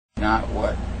not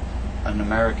what an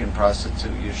American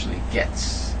prostitute usually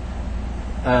gets.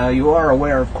 You are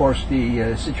aware, of course,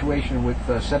 the situation with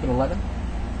 7-Eleven?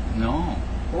 No.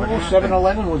 Well,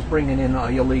 7-Eleven was bringing in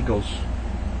illegals.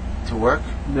 To work?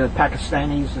 The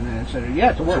Pakistanis and etc.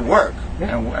 Yeah, to work. To work.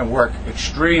 Yeah. And work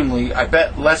extremely, I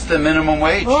bet, less than minimum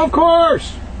wage. Oh, of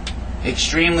course!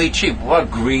 Extremely cheap.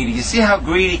 What greedy. You see how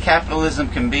greedy capitalism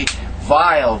can be?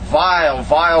 Vile, vile,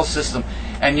 vile system.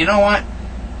 And you know what?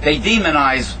 They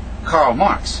demonize Karl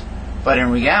Marx. But in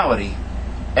reality,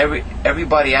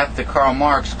 everybody after Karl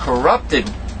Marx corrupted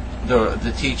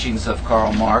the teachings of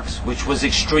Karl Marx, which was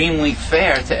extremely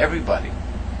fair to everybody.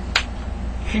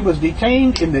 She was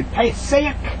detained in the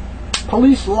Passaic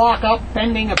police lockup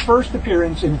pending a first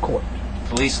appearance in court.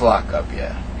 Police lockup,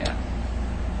 yeah.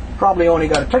 Probably only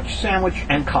got a turkey sandwich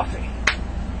and coffee.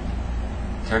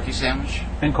 Turkey sandwich?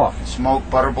 And coffee. Smoked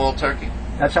butterball turkey?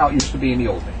 That's how it used to be in the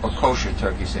old days. Or kosher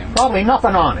turkey sandwich? Probably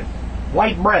nothing on it.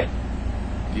 White bread.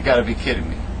 You gotta be kidding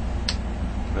me.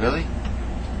 Really?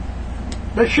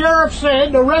 The sheriff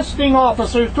said arresting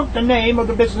officers took the name of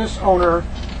the business owner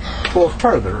for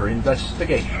further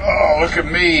investigation. Oh, look at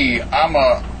me! I'm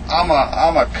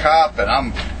a cop, and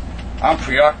I'm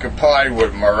preoccupied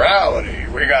with morality.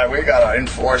 We gotta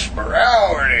enforce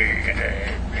morality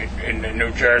in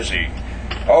New Jersey.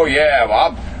 Oh yeah,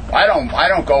 well, I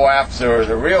don't go after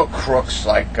the real crooks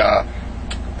like the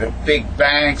big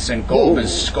banks and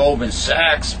Goldman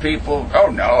Sachs people. Oh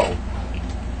no.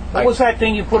 What was that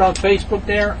thing you put on Facebook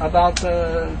there about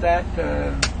that?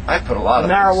 I put a lot of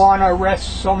marijuana arrests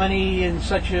so many in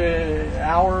such an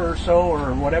hour or so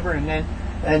or whatever, and then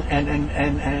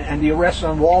and the arrests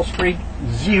on Wall Street,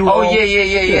 0. Oh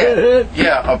yeah.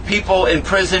 Yeah, of people in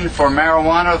prison for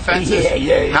marijuana offenses.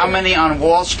 Yeah. How many on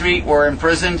Wall Street were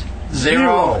imprisoned?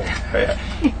 0.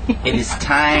 It is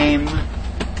time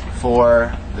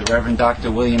for the Reverend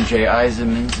Dr. William J.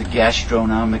 Eisenman's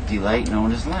gastronomic delight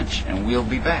known as lunch, and we'll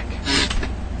be back.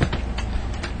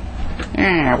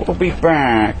 Yeah, we'll be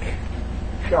back.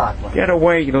 Chocolate. Get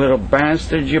away, you little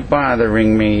bastard, you're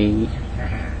bothering me.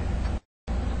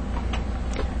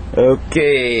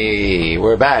 Okay,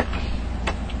 we're back.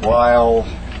 While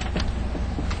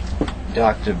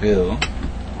Dr. Bill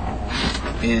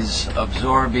is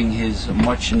absorbing his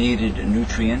much-needed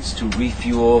nutrients to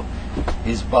refuel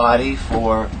his body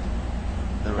for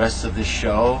the rest of the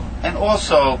show, and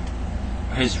also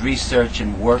his research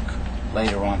and work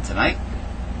later on tonight,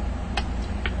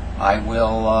 I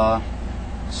will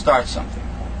start something.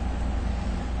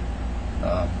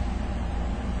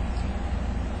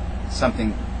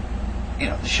 Something,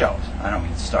 the show. I don't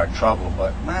mean to start trouble,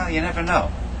 but, well, you never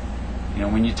know.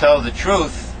 When you tell the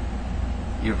truth,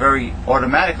 you're very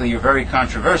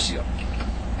controversial.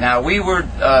 Now, we were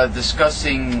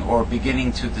discussing, or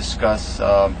beginning to discuss,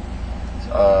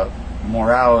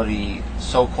 morality,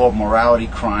 so-called morality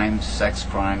crimes, sex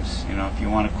crimes, if you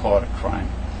want to call it a crime.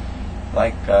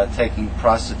 Like taking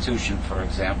prostitution, for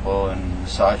example, and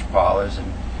massage parlors,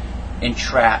 and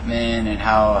entrapment, and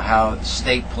how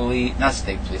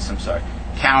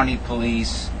county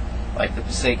police, like the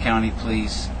Passaic County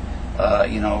Police,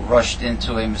 rushed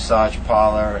into a massage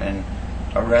parlor and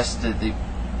arrested the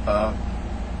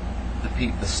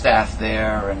staff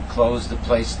there and closed the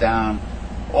place down,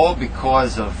 all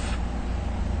because of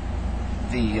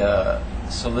the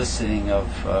soliciting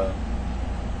of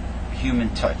human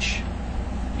touch,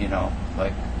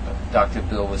 like Dr.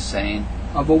 Bill was saying.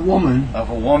 Of a woman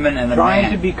and a man.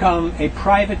 Trying to become a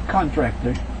private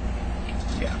contractor.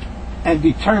 Yeah. And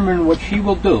determine what she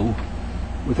will do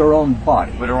with her own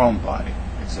body. With her own body,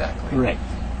 exactly. Correct.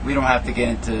 We don't have to get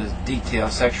into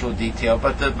sexual detail,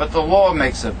 but the law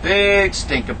makes a big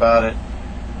stink about it.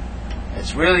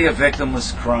 It's really a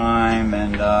victimless crime,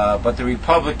 and but the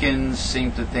Republicans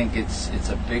seem to think it's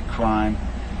a big crime.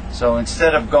 So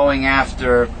instead of going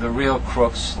after the real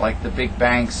crooks like the big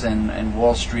banks and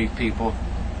Wall Street people,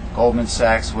 Goldman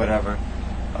Sachs, whatever,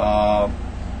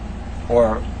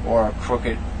 or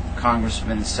crooked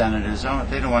congressmen and senators,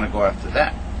 they don't want to go after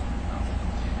that.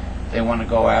 They want to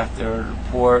go after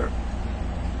poor,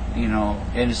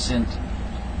 innocent.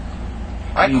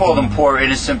 I call them poor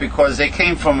innocent because they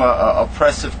came from a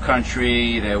oppressive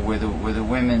country where the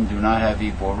women do not have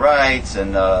equal rights,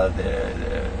 and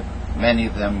many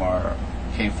of them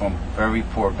came from very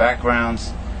poor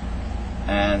backgrounds,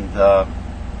 and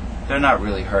they're not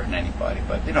really hurting anybody.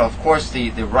 But of course,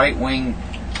 the right-wing,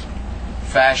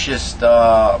 fascist,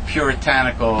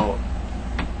 puritanical,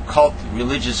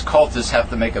 religious cultists have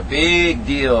to make a big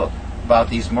deal about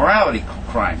these morality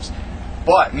crimes.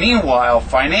 But meanwhile,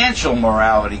 financial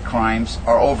morality crimes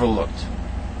are overlooked,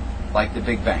 like the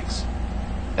big banks.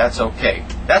 That's okay.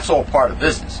 That's all part of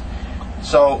business.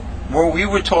 So, where we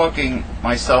were talking,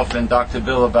 myself and Dr.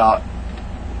 Bill, about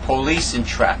police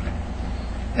entrapment.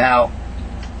 Now,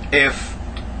 if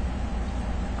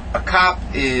a cop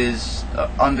is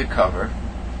undercover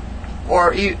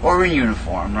or in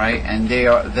uniform, right, and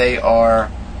they are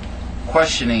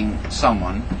questioning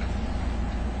someone,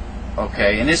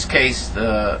 okay, in this case,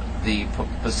 the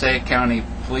Passaic County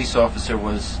police officer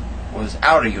was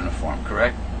out of uniform,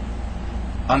 correct?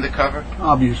 Undercover?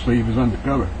 Obviously, he was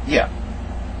undercover. Yeah.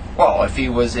 Well, if he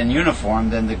was in uniform,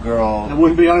 then the girl... It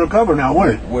wouldn't be undercover now,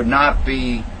 would it? ...would not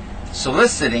be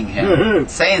soliciting him,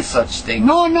 saying such things.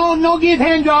 No, give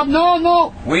hand job,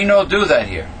 no. We no do that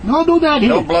here. No do that here.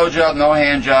 No blowjob, no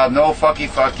hand job, no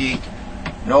fucky.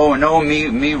 No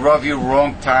me rub you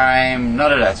wrong time,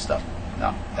 none of that stuff.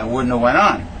 No, that wouldn't have went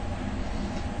on.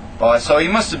 But so he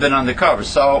must have been undercover.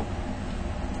 So,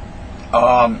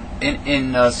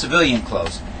 in civilian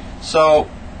clothes. So,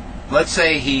 let's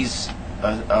say he's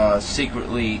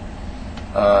secretly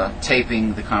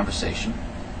taping the conversation,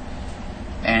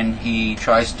 and he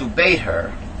tries to bait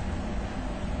her,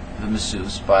 the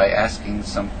masseuse, by asking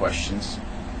some questions,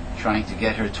 trying to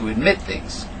get her to admit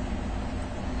things.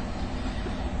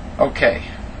 Okay,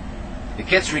 it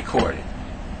gets recorded.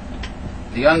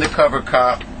 The undercover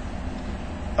cop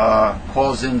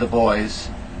calls in the boys,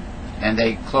 and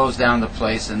they close down the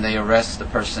place and they arrest the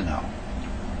personnel.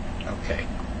 Okay,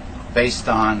 based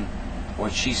on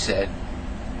what she said,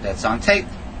 that's on tape.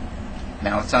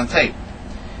 Now it's on tape.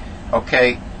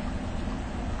 Okay,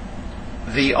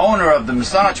 the owner of the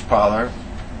massage parlor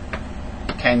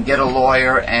can get a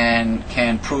lawyer and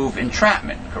can prove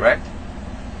entrapment, correct?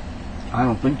 I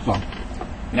don't think so.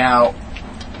 Now,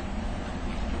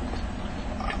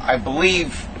 I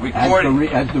believe recording...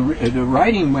 As the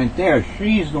writing went there,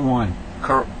 she's the one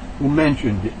who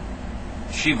mentioned it.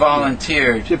 She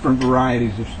volunteered... Different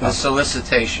varieties of stuff. The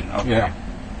solicitation, okay. Yeah.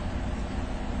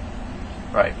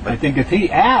 Right. But I think if he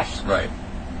asked, right,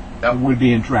 it would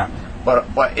be entrapment.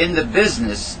 But in the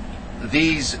business,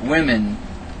 these women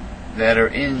that are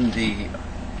in the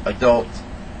adult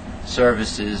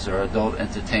services or adult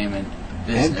entertainment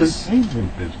business,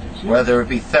 yeah. Whether it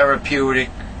be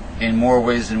therapeutic in more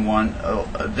ways than one,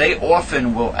 they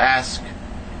often will ask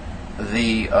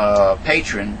the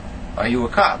patron, "Are you a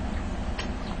cop?"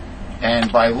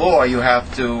 And by law, you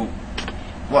have to.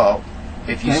 Well,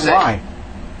 if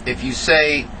you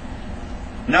say,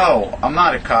 "No, I'm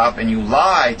not a cop," and you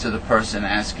lie to the person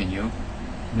asking you,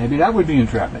 maybe that would be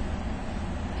entrapment.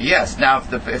 Yes. Now,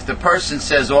 if the person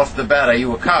says off the bat, "Are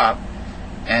you a cop?"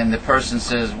 and the person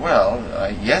says, "Well,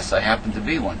 yes, I happen to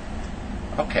be one."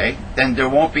 Okay, then there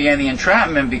won't be any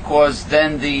entrapment, because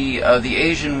then the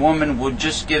Asian woman would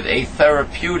just give a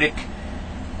therapeutic,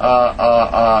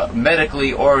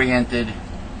 medically oriented,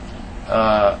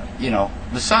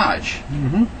 massage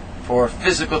for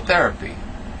physical therapy.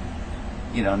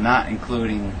 Not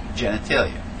including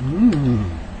genitalia.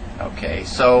 Okay,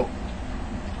 so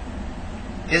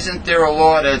isn't there a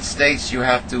law that states you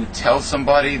have to tell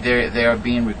somebody they are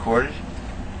being recorded?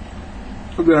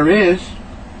 There is.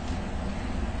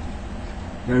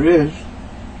 There is.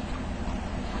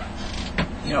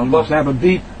 You must have a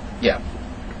beep. Yeah.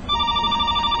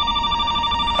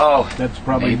 Oh, that's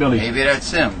probably Billy. Maybe that's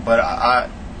him, but I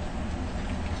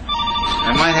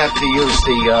might have to use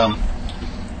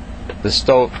the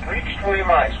stove.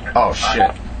 Oh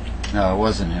shit! No, it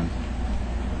wasn't him.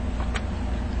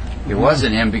 It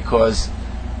wasn't him because.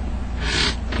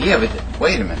 Yeah, but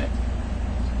wait a minute.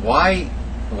 Why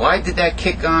did that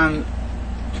kick on?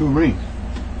 2 rings.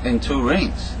 In 2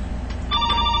 rings.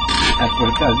 That's what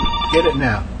it does. Get it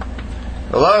now.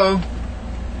 Hello?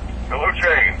 Hello,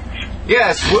 James.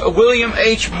 Yes, William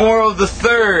H. Morrow III.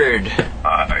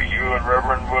 You and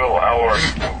Reverend Will, how are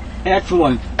you?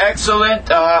 Excellent.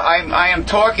 Excellent. I am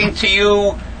talking to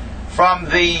you from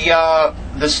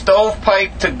the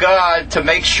stovepipe to God to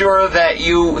make sure that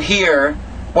you hear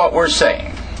what we're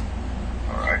saying.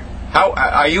 All right. How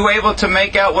are you able to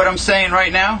make out what I'm saying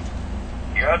right now?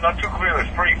 Yeah, not too clear. It's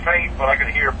pretty faint, but I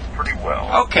can hear pretty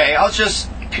well. Okay, I'll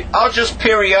just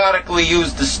periodically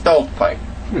use the stovepipe.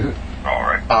 All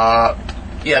right.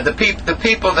 Yeah, the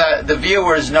people that the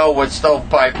viewers know what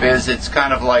stovepipe is. It's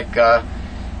kind of like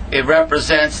it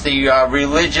represents the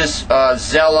religious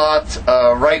zealot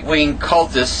right-wing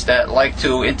cultists that like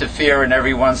to interfere in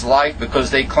everyone's life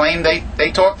because they claim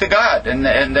they talk to God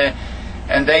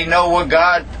and they know what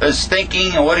God is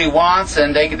thinking and what He wants,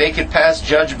 and they could pass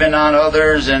judgment on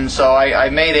others. And so I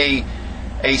made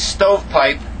a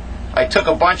stovepipe. I took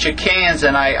a bunch of cans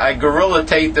and I gorilla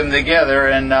taped them together,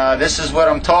 and this is what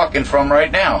I'm talking from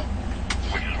right now.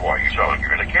 Which is why you sound like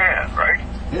you're in a can, right?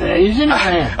 Yeah, he's in the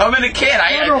can. I'm in the can.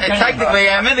 Technically,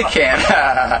 I'm in the can.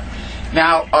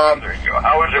 Now, There you go.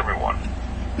 How is everyone?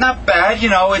 not bad. You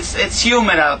know, it's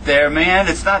humid out there, man.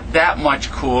 It's not that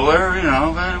much cooler. You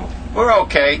know, but we're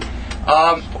okay.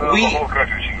 Well, the whole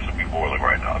country seems to be boiling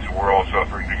right now, so we're all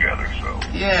suffering together. So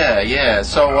yeah.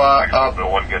 So no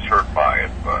one gets hurt by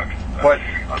it, but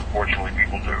unfortunately,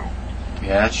 people do.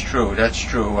 yeah, that's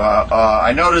true.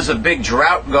 I know there's a big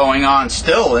drought going on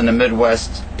still in the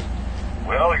Midwest.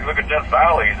 Well, you look at Death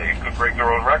Valley, they could break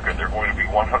their own record. They're going to be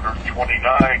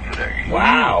 129 today.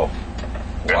 Wow.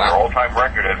 And their all-time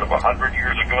record as of 100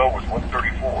 years ago was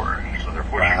 134. So they're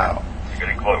pushing. Wow. They're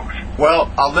getting close.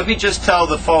 Well, let me just tell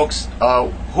the folks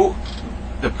who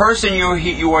the person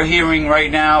you are hearing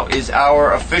right now is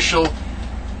our official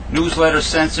newsletter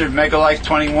censored Megalife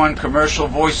 21 commercial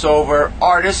voiceover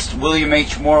artist, William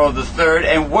H. Morrow III.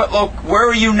 And where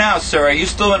are you now, sir? Are you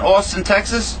still in Austin,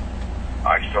 Texas?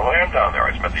 I still am down there.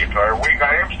 I spent the entire week.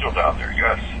 I am still down there,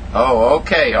 yes. Oh,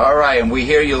 okay. All right. And we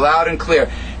hear you loud and clear.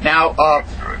 Now,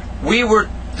 we were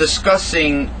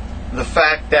discussing the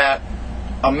fact that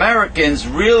Americans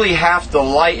really have to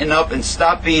lighten up and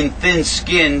stop being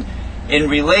thin-skinned in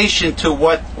relation to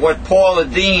what Paula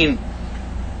Deen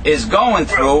is going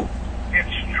through. Well,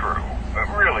 it's true. But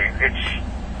really,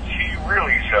 she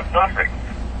really said nothing.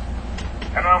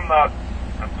 And I'm not,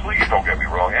 please don't get me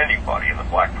wrong, anybody in the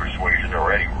black persuasion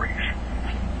or any race.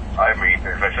 I mean,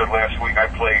 as I said last week, I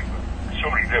played so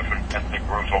many different ethnic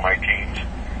groups on my teams.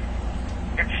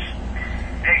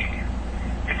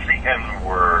 It's the N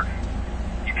word.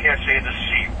 You can't say the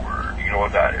C word. You know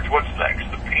what that is. What's next?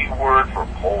 The P word for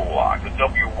Polak. The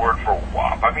W word for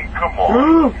WAP. I mean, come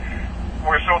on.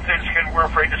 We're so thin-skinned we're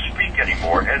afraid to speak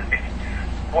anymore. And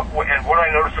what I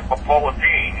noticed about Paula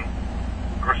Deen,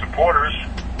 her supporters,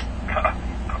 the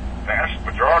vast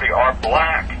majority are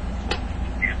black.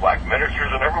 These black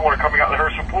ministers and everyone are coming out in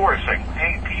her support saying,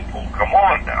 hey, people, come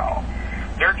on now.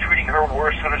 They're treating her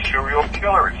worse than a serial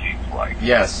killer, it seems like.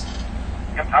 Yes.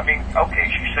 I mean,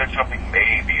 okay, she said something,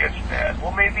 maybe it's bad.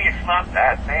 Well, maybe it's not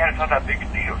that bad. It's not that big a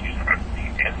deal. She said the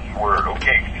N word.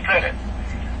 Okay, she said it.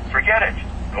 Forget it.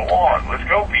 Go on. Let's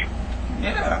go, people.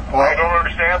 Yeah. Well, I don't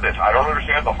understand this. I don't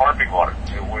understand the harping on it.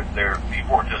 With their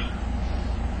people are just...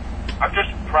 I'm just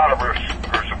proud of her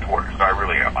supporters. I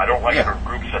really am. I don't like her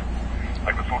groups that,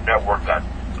 like the Food Network, that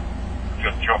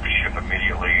just jump ship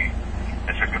immediately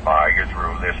and say, goodbye, you're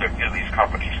through. They say, these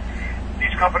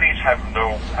companies have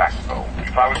no backbone.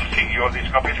 If I was the CEO of these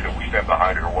companies, could we stand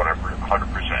behind her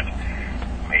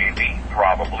 100%? Maybe,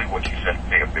 probably, what she said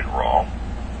may have been wrong.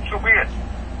 So be it.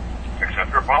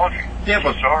 Accept her apology. Yeah,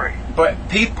 but sorry. But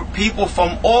people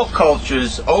from all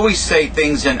cultures always say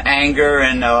things in anger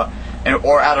and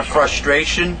or out of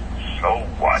frustration. So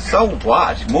what? So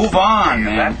what? Move on,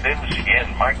 man. That thin skin,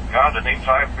 my God, the names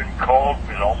I've been called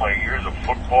in all my years of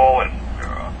football and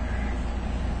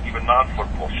even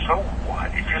non-football. So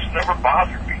what? It just never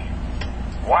bothered me.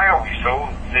 Why are we so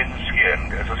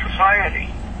thin-skinned as a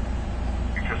society?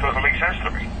 It just doesn't make sense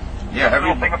to me. Yeah,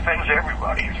 everything offends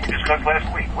everybody, as we discussed last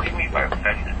week. What do you mean by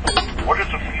offended? What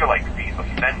does it feel like to be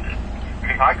offended?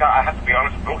 Because I have to be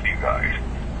honest with both of you guys.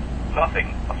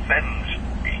 Nothing offends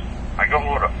me. I don't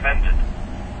know what offended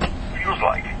feels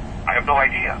like. I have no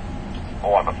idea.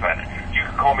 Oh, I'm offended. You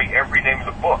can call me every name in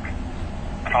the book.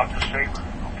 Dr. Saber,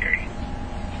 okay?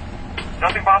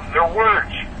 Nothing about their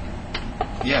words.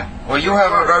 Yeah. Well, you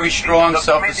have a very strong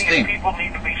self-esteem. People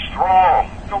need to be strong.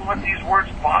 Don't let these words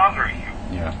bother you.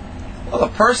 Yeah. Well, a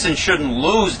person shouldn't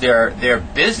lose their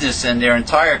business and their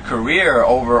entire career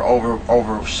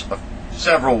over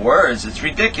several words. It's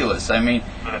ridiculous. I mean,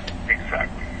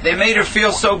 exactly. They made her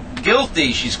feel so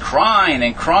guilty. She's crying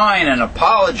and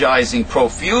apologizing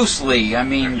profusely. I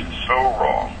mean, this is so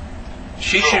wrong.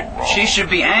 She should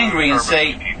be angry and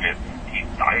say, keep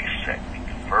dissecting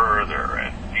further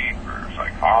and deeper,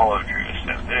 psychologists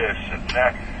and this and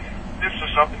that. This is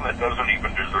something that doesn't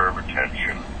even deserve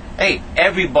attention. Hey,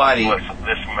 everybody.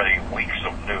 This many weeks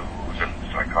of news and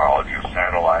psychologists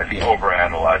analyzing,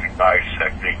 overanalyzing,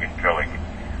 dissecting, and telling,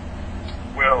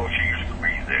 well, she used to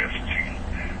be this.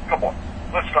 Come on,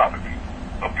 let's stop it,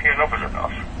 people. Okay, enough is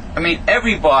enough. I mean,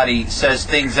 everybody says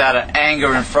things out of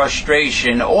anger and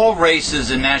frustration. All races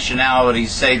and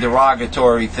nationalities say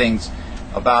derogatory things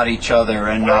about each other.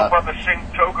 And well, by the same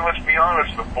token, let's be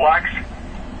honest, the blacks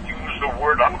use the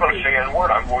word, I'm going to say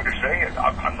N-word, I'm going to say it.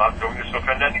 I'm not doing this to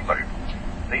offend anybody.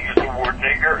 They use the word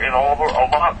nigger in a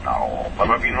lot now, but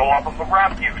I mean a lot of the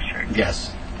rap music.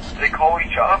 Yes. They call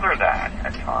each other that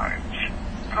at times.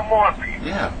 Come on, people.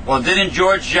 Yeah. Well, didn't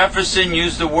George Jefferson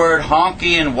use the word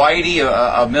honky and whitey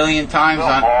a million times? The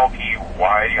honky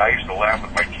why I used to laugh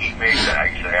with my teammates, and I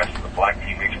used to ask the black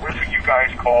teammates, what is it you guys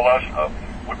call us,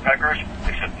 woodpeckers?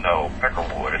 They said, no,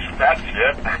 peckerwood. I said, that's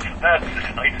it. That's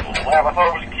a nice little laugh. I thought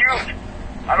it was cute.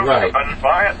 I don't know if I didn't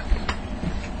buy it.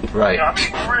 Right. I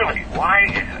mean, really, why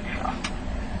is it?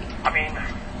 I mean,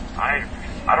 I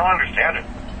don't understand it.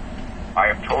 I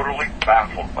am totally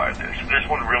baffled by this. This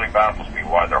one really baffles me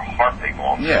why they're harping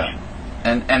on this.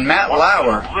 And Matt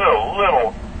Lauer.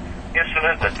 Little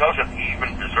incident that doesn't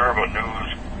even deserve a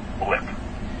news blip.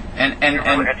 And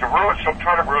to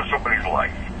try to ruin somebody's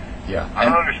life. Yeah. I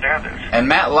don't understand this. And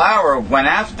Matt Lauer went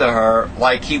after her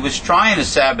like he was trying to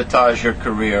sabotage her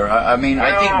career. I think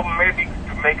maybe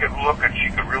to make it look that she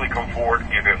could really come forward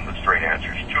and give him the straight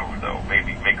answers too, though.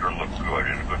 Maybe make her look good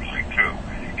in a good light too.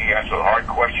 He asked the hard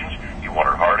questions. He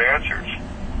wanted hard answers.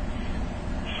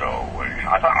 So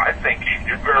I think she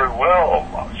did very well.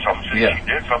 Some say she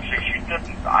did, some say she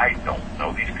didn't. I don't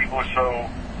know. These people are so.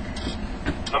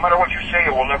 No matter what you say,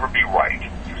 it will never be right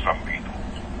to some people.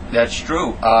 That's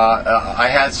true. I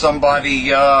had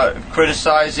somebody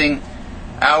criticizing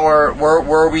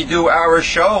where we do our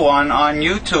show on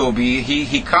YouTube.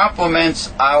 He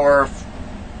compliments our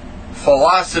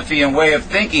philosophy and way of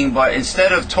thinking, but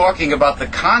instead of talking about the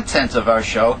content of our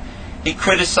show, he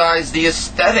criticized the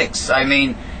aesthetics. I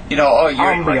mean, your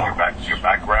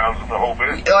backgrounds and the whole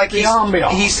bit. Like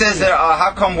he says that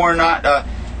how come we're not?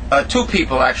 Two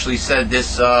people actually said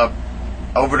this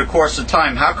over the course of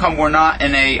time. How come we're not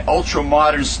in a ultra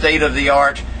modern, state of the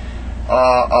art,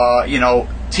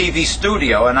 TV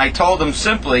studio? And I told them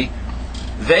simply,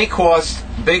 they cost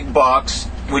big bucks,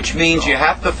 which means you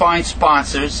have to find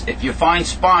sponsors. If you find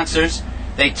sponsors,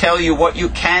 they tell you what you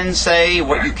can say,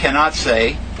 what you cannot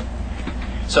say.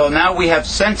 So now we have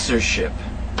censorship.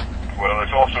 Well,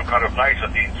 it's also kind of nice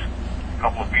that these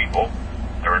couple of people,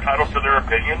 they're entitled to their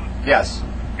opinion. Yes.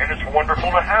 And it's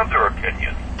wonderful to have their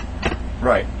opinion.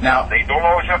 Right. Now, they don't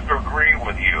always have to agree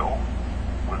with you,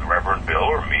 with Reverend Bill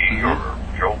or me or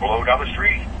Joe Blow down the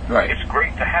street. Right. It's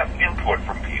great to have input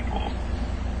from people.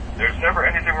 There's never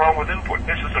anything wrong with input.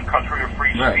 This is a country of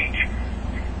free speech.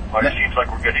 But it seems like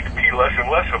we're getting to be less and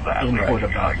less of that. You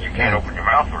can't open your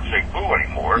mouth or say boo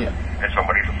anymore, and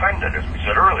somebody's offended, as we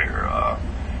said earlier.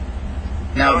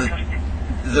 Now,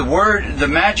 the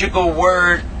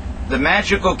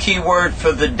magical key word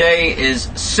for the day is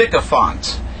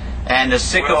sycophant. And it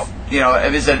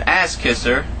is an ass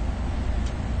kisser.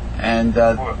 And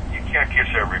you can't kiss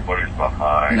everybody's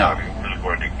behind. No. I mean, where's it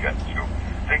going to get to?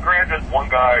 They granted one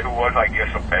guy who was, I guess,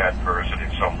 a bad person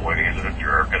in some ways and a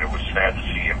jerk, and it was sad to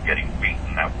see him getting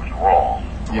beaten. That was wrong,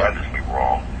 tremendously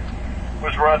wrong.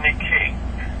 Was Rodney King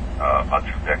about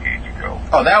 2 decades ago.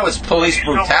 Oh, that was police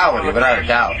brutality, without a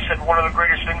doubt. He said one of the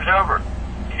greatest things ever.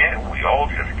 Can't we all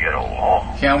just get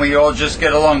along? Can we all just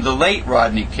get along? The late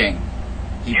Rodney King.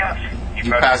 He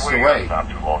passed away not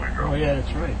too long ago. Oh yeah,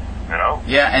 that's right. You know?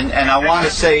 Yeah, and I want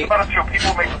to say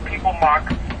people mock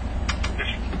this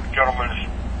gentleman's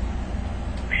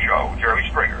show, Jerry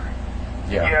Springer.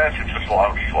 Yeah. Yes, it's just a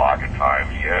lot of schlock at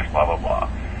times. Yes, blah blah blah.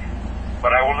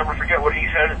 But I will never forget what he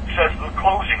says at the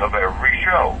closing of every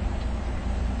show.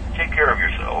 Take care of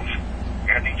yourselves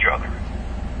and each other.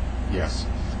 Yes.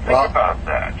 Think about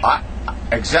that.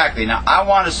 Exactly. Now, I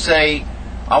want to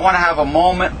have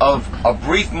a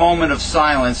brief moment of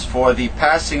silence for the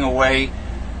passing away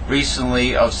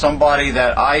recently of somebody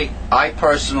that I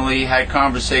personally had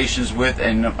conversations with,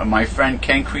 and my friend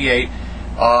Ken Create,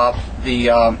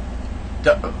 the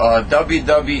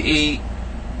WWE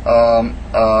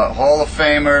Hall of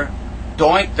Famer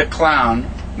Doink the Clown,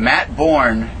 Matt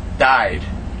Bourne, died.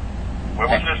 When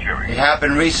was this, Jerry? It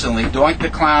happened recently. Doink the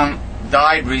Clown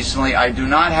died recently. I do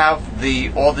not have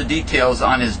all the details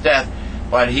on his death,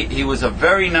 but he was a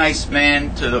very nice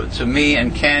man to me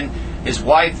and Ken. His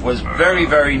wife was very,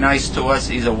 very nice to us.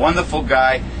 He's a wonderful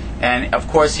guy, and of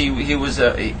course he was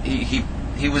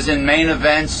in main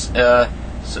events in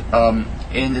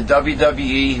the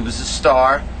WWE. He was a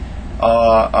star.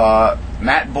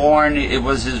 Matt Bourne, it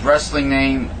was his wrestling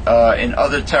name in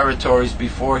other territories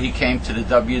before he came to the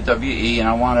WWE, and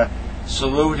I want to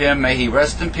salute him. May he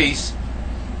rest in peace.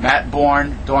 Matt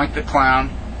Bourne, Doink the Clown.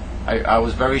 I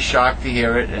was very shocked to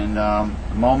hear it, and a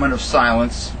moment of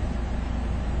silence.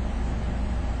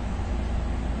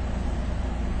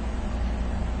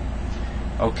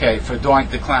 Okay, for Doink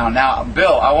the Clown. Now,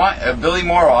 Billy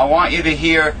Morrow, I want you to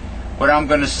hear what I'm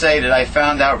going to say that I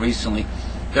found out recently.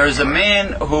 There's a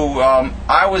man who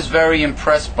I was very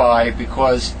impressed by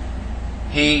because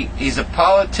he's a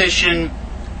politician.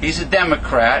 He's a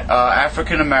Democrat,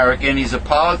 African American. He's a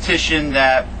politician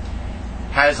that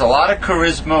has a lot of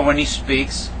charisma when he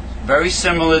speaks. very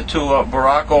similar to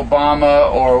Barack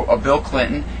Obama or Bill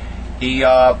Clinton.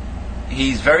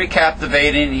 He's very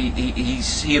captivating.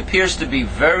 He appears to be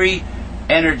very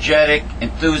energetic,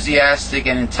 enthusiastic,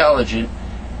 and intelligent.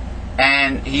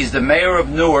 And he's the mayor of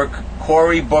Newark,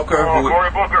 Cory Booker. Cory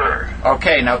Booker.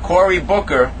 Okay, now Cory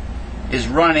Booker is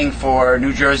running for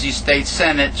New Jersey State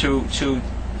Senate to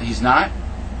he's not?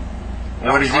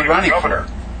 No, what is he running for?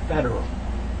 Federal.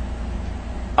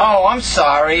 Oh, I'm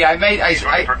sorry. He's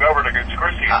running for governor against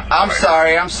Christie.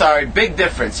 I'm sorry. Big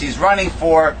difference. He's running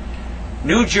for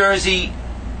New Jersey.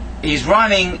 He's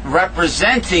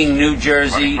representing New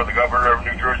Jersey. Running for the governor of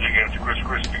New Jersey against Chris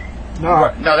Christie.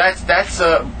 No, that's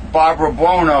Barbara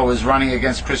Buono is running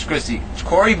against Chris Christie.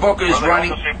 Cory Booker is running.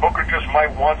 They also say Booker just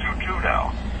might want to too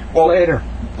now. Well,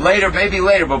 maybe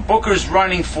later. But Booker's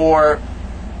running for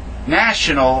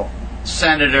national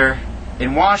senator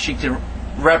in Washington,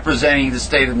 representing the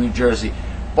state of New Jersey.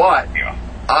 But Yeah.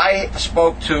 I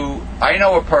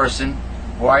know a person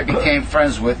who I became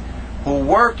friends with who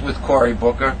worked with Cory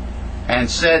Booker and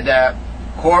said that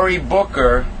Cory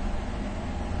Booker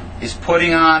is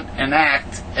putting on an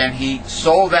act, and he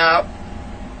sold out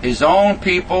his own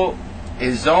people,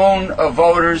 his own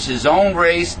voters, his own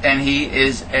race, and he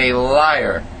is a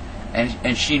liar.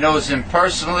 And she knows him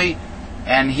personally,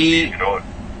 and he... You know, it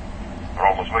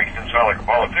almost makes him sound like a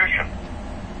politician.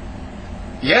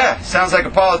 Yeah, sounds like a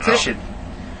politician.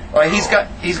 Well, he's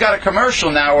got a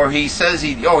commercial now where he says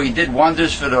he did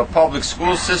wonders for the public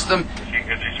school system.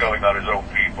 Is he selling out his own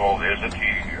people? Isn't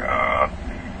he?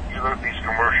 You look at these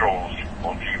commercials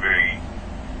on TV.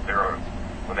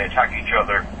 When they attack each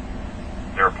other,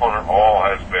 their opponent all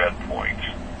has bad points.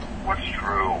 What's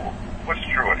true? What's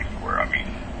true anywhere? I mean,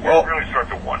 you really start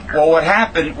to wonder. Well, what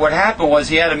happened was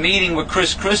he had a meeting with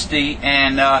Chris Christie,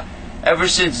 and ever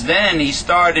since then he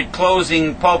started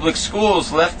closing public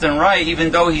schools left and right,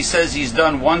 even though he says he's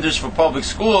done wonders for public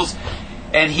schools.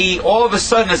 And he, all of a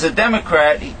sudden, as a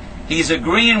Democrat, he's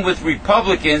agreeing with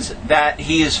Republicans that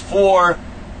he is for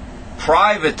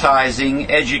privatizing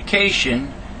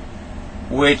education,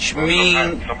 which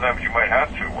means... Sometimes you might have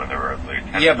to when they're...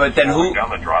 Yeah, but then who... Down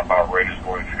the dropout rate is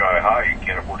going sky high. You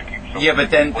can't afford to keep some... Yeah,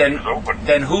 but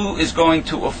then who is going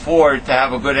to afford to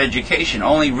have a good education?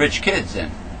 Only rich kids, then.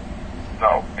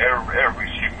 No, every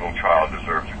single child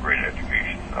deserves a great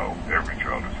education. No, every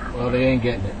child deserves it. Well, they ain't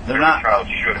getting it. They're Every not... child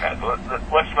should have.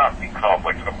 Let's not become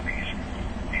like some of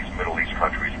these Middle East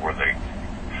countries where they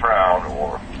frown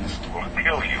or will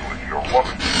kill you if you're a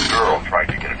woman or a girl trying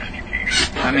to get an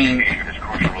education. I mean... Education is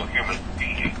crucial to human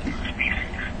being, species.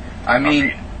 I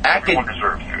mean everyone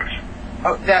deserves this.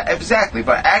 Oh, exactly,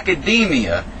 but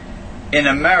academia in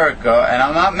America, and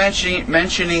I'm not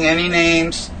mentioning any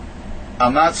names,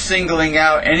 I'm not singling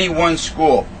out any one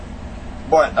school,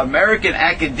 but American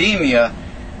academia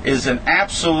is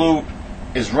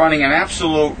running an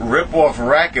absolute rip-off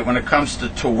racket when it comes to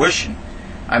tuition.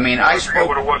 I mean, I forget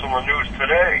what it was on the news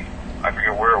today. I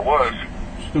forget where it was.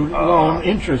 Student loan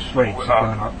interest rates.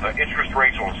 The interest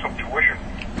rates on some tuition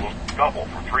will double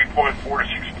from 3.4 to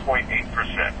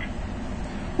 6.8%.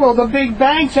 Well, the big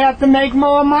banks have to make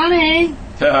more money.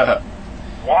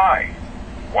 Why?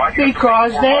 Why do you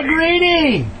Because have to make more they're money?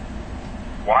 greedy.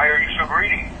 Why are you so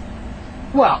greedy?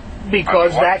 Well,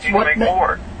 because why that's do you what... make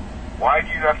more? Why do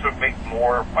you have to make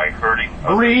more by hurting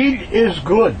other Greed people? is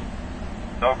good.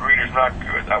 No, greed is not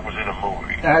good. That was in a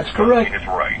movie. That's correct. It's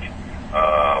right.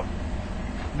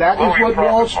 That is lowering what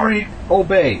profit Wall Street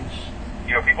obeys.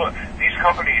 You know, these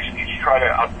companies each try to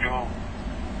outdo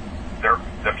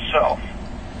themselves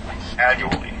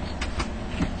annually.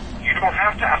 You don't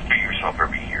have to outdo yourself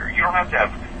every year. You don't have to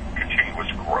have continuous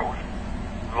growth.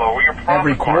 Lower your profit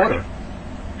Every quarter. margin.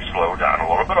 Slow down a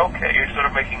little bit. Okay, instead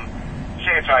of making,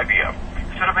 say it's IBM,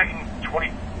 instead of making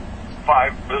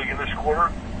 $25 billion this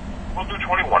quarter, we'll do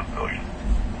 $21 billion.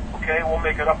 Okay, we'll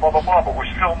make it up, blah blah blah. But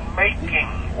we're still making.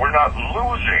 We're not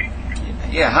losing.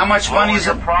 Yeah, how much money is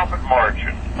your profit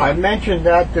margin? I mentioned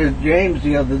that to James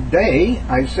the other day.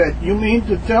 I said, you mean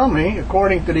to tell me,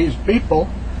 according to these people,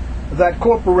 that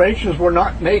corporations were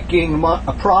not making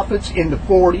profits in the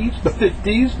 40s, the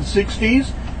 50s, the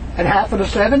 60s, and half of the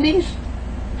 70s?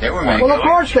 They were making... Well, of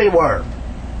course they were.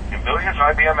 In billions,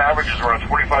 IBM averages around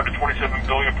 25 to 27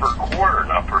 billion per quarter,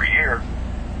 not per year.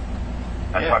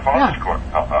 That's my father's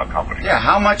company. Yeah,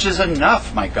 how much is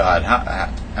enough, my God?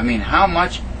 How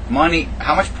much money,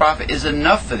 how much profit is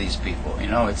enough for these people? You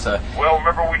know, it's a... Well,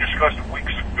 remember we discussed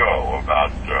weeks ago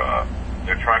about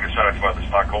they're trying to satisfy the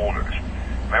stockholders.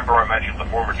 Remember I mentioned the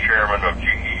former chairman of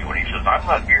GE when he says, I'm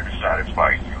not here to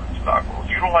satisfy you, the stockholders.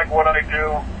 You don't like what I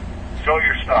do? Sell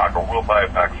your stock or we'll buy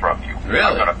it back from you. Really?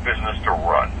 I've got a business to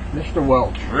run. Mr.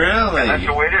 Welch. Really? And that's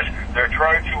the way it is. They're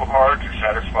trying too hard to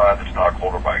satisfy the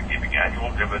stockholder by giving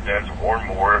annual dividends more and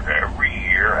more every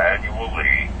year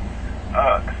annually.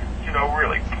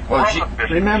 Really. Well,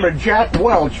 remember, Jack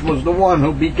Welch was the one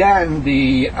who began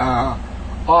the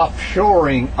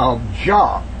offshoring of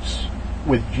jobs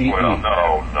with GE. Well,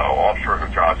 no. Offshoring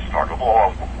of jobs started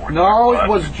long before. No, it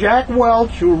was Jack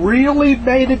Welch who really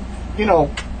made it,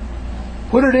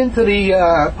 put it into the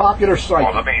popular psyche.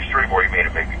 Well, the mainstream where he made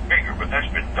it bigger, but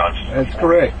that's been done since That's the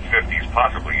correct. 50s,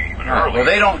 possibly even earlier. Well,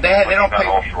 they don't pay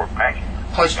offshore banking.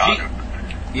 Plus,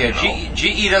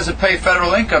 GE doesn't pay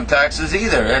federal income taxes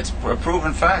either. That's a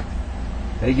proven fact.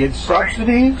 They get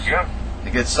subsidies. Right. Yeah.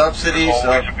 They get subsidies. There's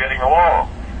always of getting along.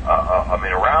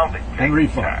 Around the and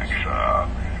refunds. tax.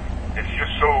 It's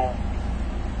just so,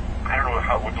 I don't know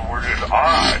what the word is,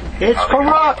 odd. It's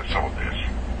corrupt. Some of this.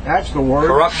 That's the word.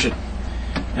 Corruption.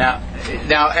 Now,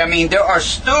 I mean, there are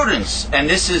students, and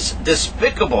this is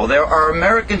despicable. There are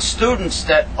American students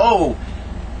that owe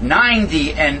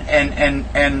 90 and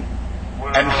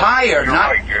higher. You're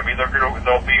right, Jimmy.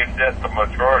 They'll be in debt the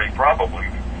majority, probably,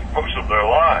 most of their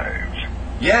lives.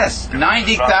 Yes,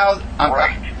 90,000.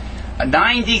 Right.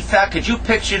 90,000. Could you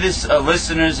picture this,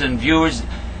 listeners and viewers?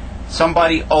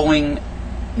 Somebody owing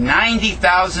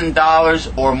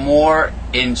 $90,000 or more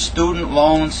in student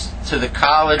loans to the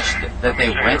college that they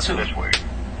went to. This way,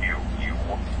 you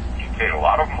paid a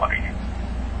lot of money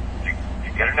to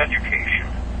get an education,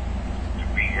 to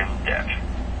be in debt.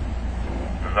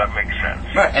 Does that make sense?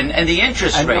 Right, and the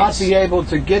interest and rates. not be able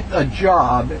to get a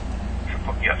job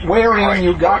Yes, wherein right.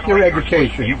 you got your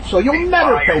education, so you'll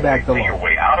never pay back the loan. Your loan.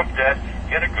 way out of debt,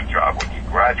 get a good job when you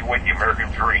graduate. The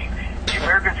American dream. The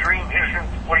American dream isn't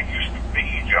what it used to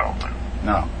be, gentlemen.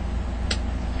 No.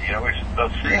 The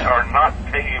streets are not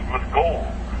paved with gold.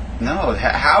 No.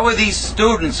 How are these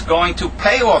students going to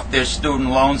pay off their student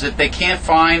loans if they can't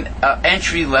find an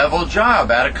entry-level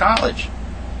job out of college?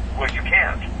 Well, you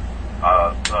can't.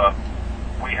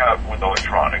 We have, with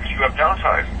electronics, you have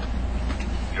downsizing.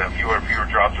 You have fewer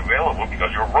jobs available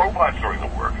because your robots doing the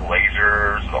work,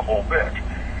 lasers, the whole bit.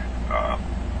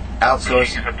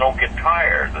 Outsourcing. That don't get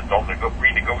tired, that don't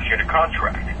renegotiate a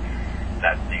contract,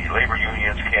 that the labor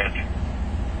unions can't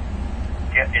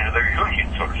get into their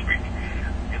union, so to speak.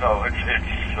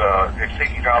 It's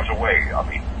taking jobs away. I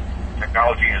mean,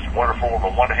 technology is wonderful on the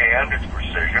one hand, it's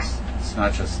precision. It's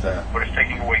not just that. But it's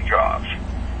taking away jobs.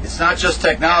 It's not just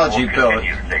technology, Bill. Bill.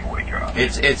 To take away jobs.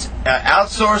 It's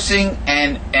outsourcing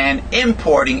and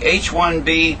importing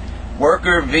H-1B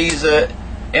worker visa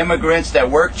immigrants that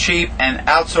work cheap, and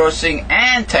outsourcing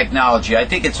and technology. I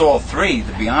think it's all three,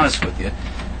 to be honest with you.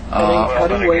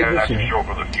 Then again, that's a show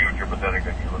for the future, but then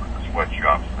again, you look at the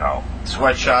sweatshops now.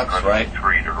 Sweatshops, right?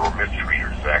 Treated or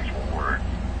mistreated is the actual word.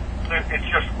 It's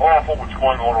just awful what's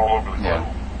going on all over the globe.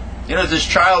 There's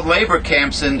child labor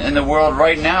camps in the world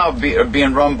right now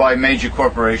being run by major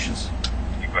corporations.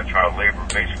 You've got child labor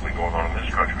basically going on in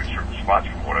this country in certain spots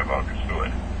from what I've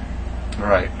understood.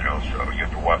 Right. So you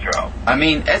have to watch out. I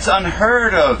mean, it's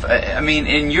unheard of. I mean,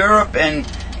 in Europe and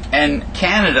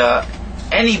Canada,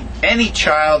 any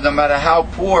child, no matter how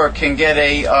poor, can get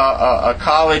a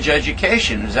college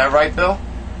education. Is that right, Bill?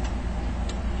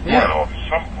 Yeah. Well,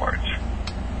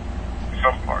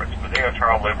 some parts, but they have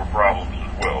child labor problems as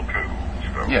well too.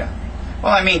 So. Yeah.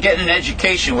 Well, I mean, getting an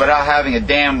education without having a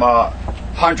damn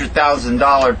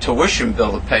 $100,000 tuition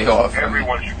bill to pay off.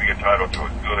 Everyone should be entitled to a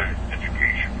good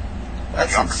education.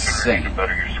 That's insane. To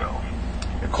better yourself.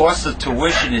 The cost of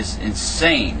tuition is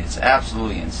insane. It's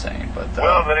absolutely insane. But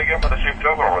well, then again, by the same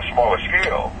token, on a smaller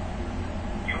scale,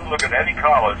 you look at any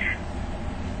college,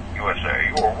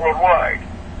 USA or worldwide.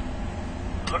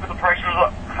 Look at the prices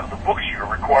of the books you're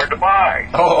required to buy.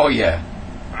 Oh yeah.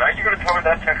 Now you're going to tell me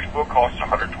that textbook costs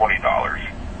 $120.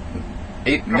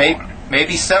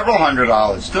 Maybe several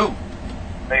 $100s too.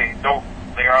 They don't.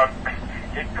 They are.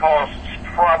 It costs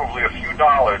probably a few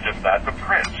dollars, if that, to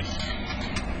print.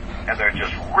 And they're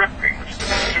just ripping. The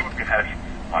student has.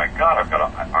 My God,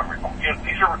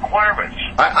 these are requirements.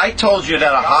 I told you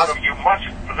that a hospital. You must,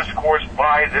 for this course,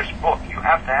 buy this book. You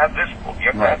have to have this book.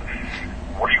 You have to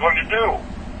have. What are you going to do?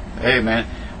 Hey man,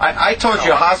 I told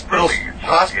you hospitals.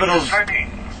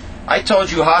 I told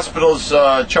you hospitals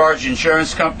charge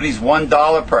insurance companies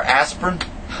 $1 per aspirin.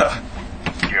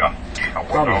 Yeah, $1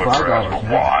 per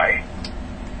aspirin. Why?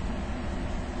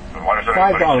 Why does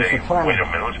anybody say, wait a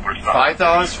minute, let's put it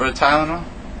 $5 for a Tylenol?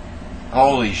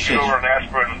 Holy shit! An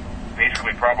aspirin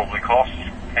basically probably costs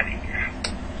pennies.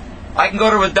 I can go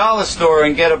to a dollar store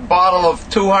and get a bottle of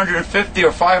 250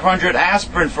 or 500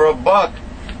 aspirin for $1.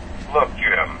 Look,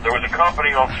 Jim, there was a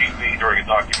company on TV during a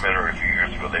documentary a few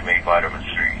years ago. They made vitamin C.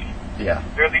 Yeah.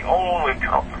 They're the only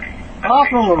company that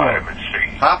Hoffman makes LaRoche. vitamin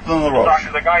C. Hoffman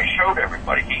LaRoche. The guy showed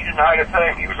everybody. He denied a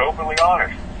thing. He was openly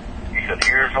honest. He said,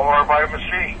 here's all our vitamin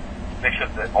C. They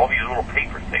said that all these little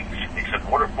paper things. He said,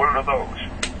 what are those?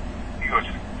 He goes,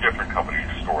 different companies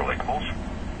store labels.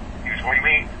 He goes, what do you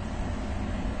mean?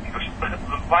 He goes,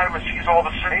 the vitamin C is all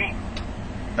the same.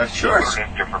 Sure.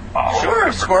 In different bottles. Sure,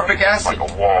 ascorbic acid.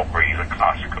 Like a Walgreens, a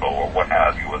Costco, or what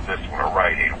have you, or this one, a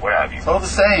Rite Aid, what have you. It's all the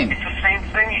same. It's the same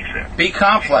thing, he said. B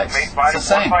complex. Make It's the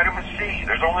same. vitamin C.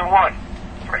 There's only one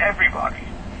for everybody.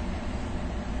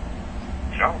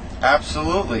 You know?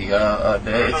 Absolutely.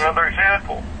 There's another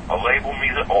example. A label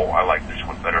means that, oh, I like this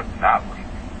one better than that one.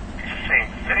 It's the same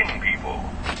thing, people.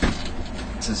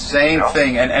 It's the same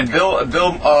thing. And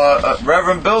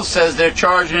Reverend Bill says they're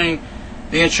charging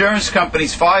the insurance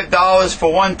companies $5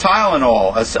 for one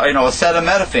Tylenol, a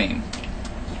acetaminophen.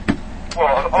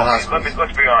 Well, okay,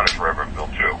 let's be honest, Reverend Bill,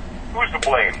 too. Who's to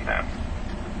blame then?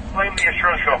 Blame the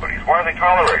insurance companies. Why are they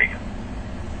tolerating it?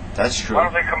 That's true. Why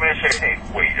don't they come in and say, hey,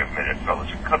 wait a minute,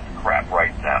 fellas, cut the crap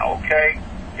right now, okay?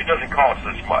 It doesn't cost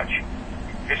this much.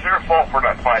 It's their fault for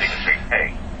not fighting and saying,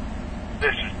 hey,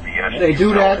 this is BS. They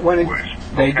do that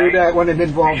when it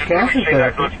involves cancer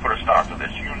therapy. Let's put a stop to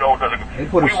this. You know it doesn't. They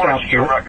put a stop to it.